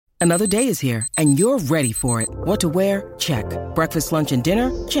Another day is here, and you're ready for it. What to wear? Check. Breakfast, lunch, and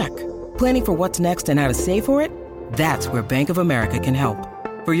dinner? Check. Planning for what's next and how to save for it? That's where Bank of America can help.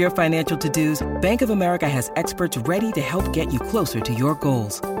 For your financial to-dos, Bank of America has experts ready to help get you closer to your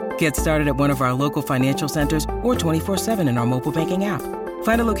goals. Get started at one of our local financial centers or 24/7 in our mobile banking app.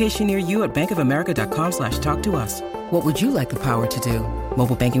 Find a location near you at bankofamerica.com/talktous. What would you like the power to do?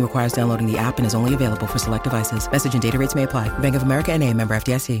 Mobile banking requires downloading the app and is only available for select devices. Message and data rates may apply. Bank of America N.A., member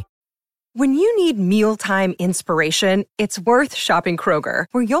FDIC. When you need mealtime inspiration, it's worth shopping Kroger,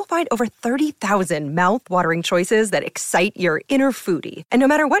 where you'll find over 30,000 mouth-watering choices that excite your inner foodie. And no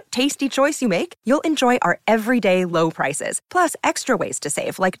matter what tasty choice you make, you'll enjoy our everyday low prices, plus extra ways to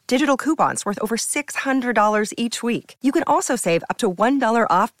save, like digital coupons worth over $600 each week. You can also save up to $1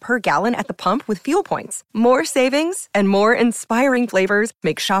 off per gallon at the pump with fuel points. More savings and more inspiring flavors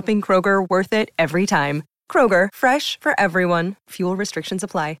make shopping Kroger worth it every time. Kroger, fresh for everyone. Fuel restrictions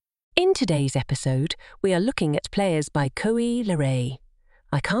apply. In today's episode, we are looking at players by Leray.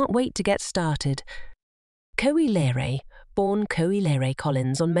 I can't wait to get started. Leray, born Leray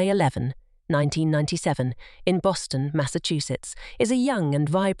Collins on May 11, 1997, in Boston, Massachusetts, is a young and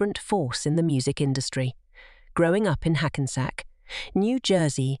vibrant force in the music industry. Growing up in Hackensack, New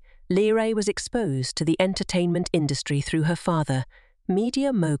Jersey, Leray was exposed to the entertainment industry through her father,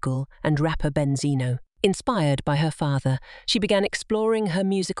 media mogul and rapper Benzino. Inspired by her father, she began exploring her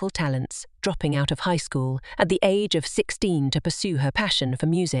musical talents, dropping out of high school at the age of 16 to pursue her passion for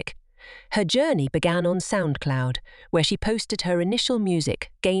music. Her journey began on SoundCloud, where she posted her initial music,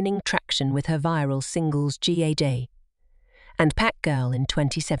 gaining traction with her viral singles G.A.J. and Pac Girl in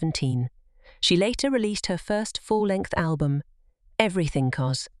 2017. She later released her first full-length album, Everything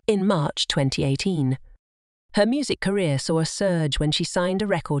Cos, in March 2018. Her music career saw a surge when she signed a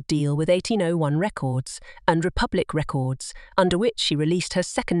record deal with 1801 Records and Republic Records, under which she released her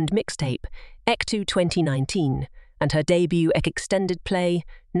second mixtape, Ectu 2019, and her debut extended play,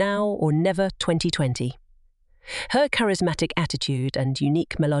 Now or Never 2020. Her charismatic attitude and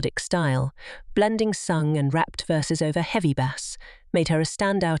unique melodic style, blending sung and rapped verses over heavy bass, made her a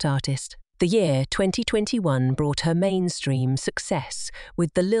standout artist. The year 2021 brought her mainstream success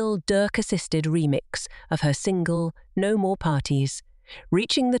with the Lil Durk-assisted remix of her single No More Parties,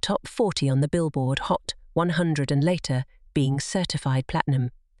 reaching the top 40 on the Billboard Hot 100 and later being certified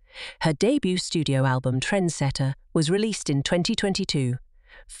platinum. Her debut studio album Trendsetter was released in 2022,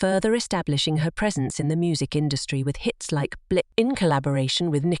 further establishing her presence in the music industry with hits like Blip in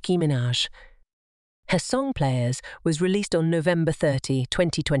collaboration with Nicki Minaj. Her song Players was released on November 30,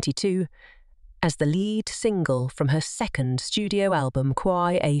 2022, as the lead single from her second studio album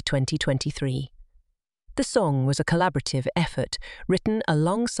Kwai A 2023. The song was a collaborative effort written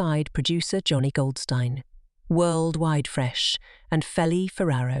alongside producer Johnny Goldstein, Worldwide Fresh, and Feli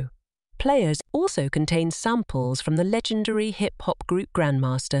Ferraro. Players also contains samples from the legendary hip-hop group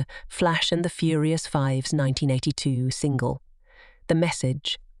Grandmaster Flash and the Furious Five's 1982 single, The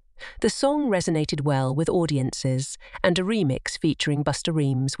Message. The song resonated well with audiences, and a remix featuring Busta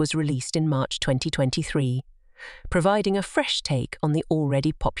Rhymes was released in March 2023, providing a fresh take on the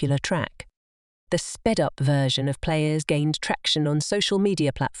already popular track. The sped-up version of Players gained traction on social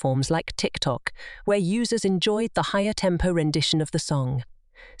media platforms like TikTok, where users enjoyed the higher-tempo rendition of the song.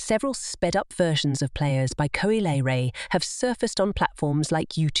 Several sped-up versions of Players by Leray have surfaced on platforms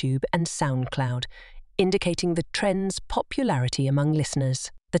like YouTube and SoundCloud, indicating the trend's popularity among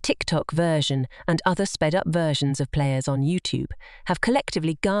listeners. The TikTok version and other sped-up versions of Players on YouTube have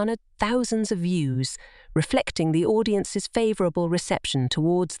collectively garnered thousands of views, reflecting the audience's favourable reception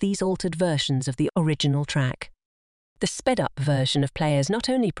towards these altered versions of the original track. The sped-up version of Players not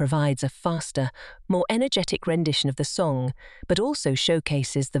only provides a faster, more energetic rendition of the song, but also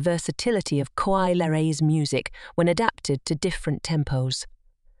showcases the versatility of Leray's music when adapted to different tempos.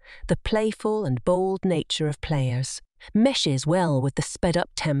 The playful and bold nature of Players meshes well with the sped-up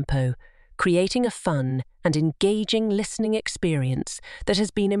tempo, creating a fun and engaging listening experience that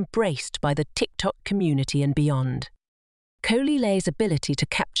has been embraced by the TikTok community and beyond. Leray's ability to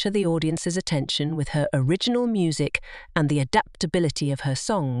capture the audience's attention with her original music and the adaptability of her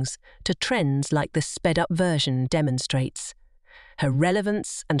songs to trends like the sped-up version demonstrates her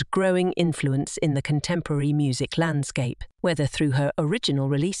relevance and growing influence in the contemporary music landscape, whether through her original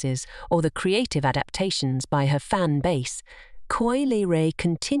releases or the creative adaptations by her fan base. Leray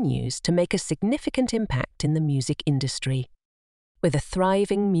continues to make a significant impact in the music industry. With a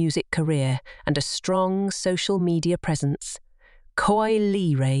thriving music career and a strong social media presence,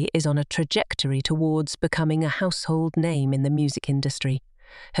 Leray is on a trajectory towards becoming a household name in the music industry.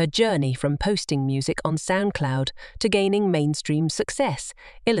 Her journey from posting music on SoundCloud to gaining mainstream success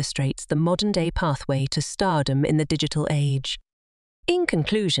illustrates the modern-day pathway to stardom in the digital age. In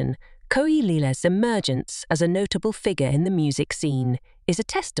conclusion, Koi Leela's emergence as a notable figure in the music scene is a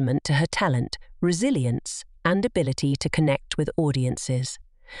testament to her talent, resilience, and ability to connect with audiences.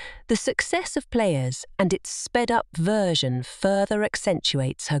 The success of Players and its sped-up version further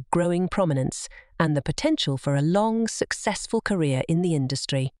accentuates her growing prominence and the potential for a long, successful career in the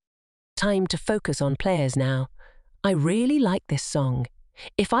industry. Time to focus on Players now. I really like this song.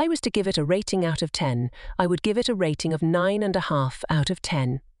 If I was to give it a rating out of 10, I would give it a rating of 9.5 out of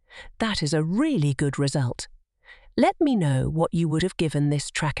 10. That is a really good result. Let me know what you would have given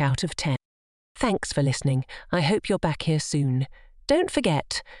this track out of 10. Thanks for listening. I hope you're back here soon. Don't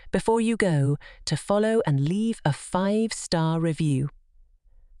forget, before you go, to follow and leave a 5-star review.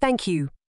 Thank you.